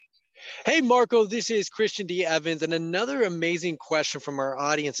Hey, Marco, this is Christian D. Evans. And another amazing question from our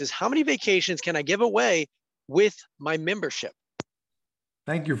audience is how many vacations can I give away with my membership?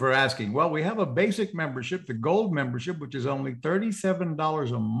 Thank you for asking. Well, we have a basic membership, the gold membership, which is only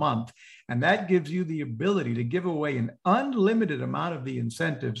 $37 a month. And that gives you the ability to give away an unlimited amount of the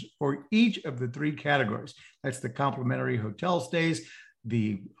incentives for each of the three categories. That's the complimentary hotel stays,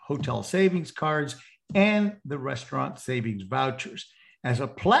 the hotel savings cards, and the restaurant savings vouchers. As a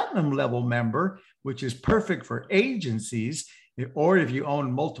platinum level member, which is perfect for agencies, or if you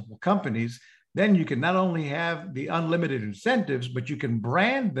own multiple companies, then you can not only have the unlimited incentives, but you can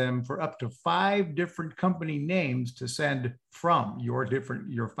brand them for up to 5 different company names to send from your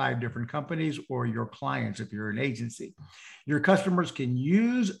 5 different companies or your clients if you're an agency. Your customers can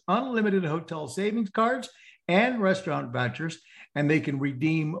use unlimited hotel savings cards and restaurant vouchers, and they can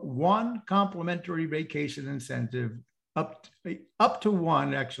redeem one complimentary vacation incentive up to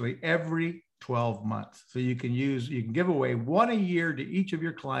one actually every 12 months. So you can give away one a year to each of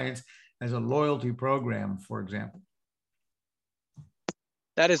your clients as a loyalty program, for example.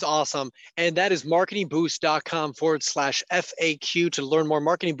 That is awesome. And that is marketingboost.com/FAQ to learn more.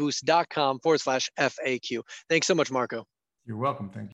 Marketingboost.com/FAQ. Thanks so much, Marco. You're welcome. Thank you.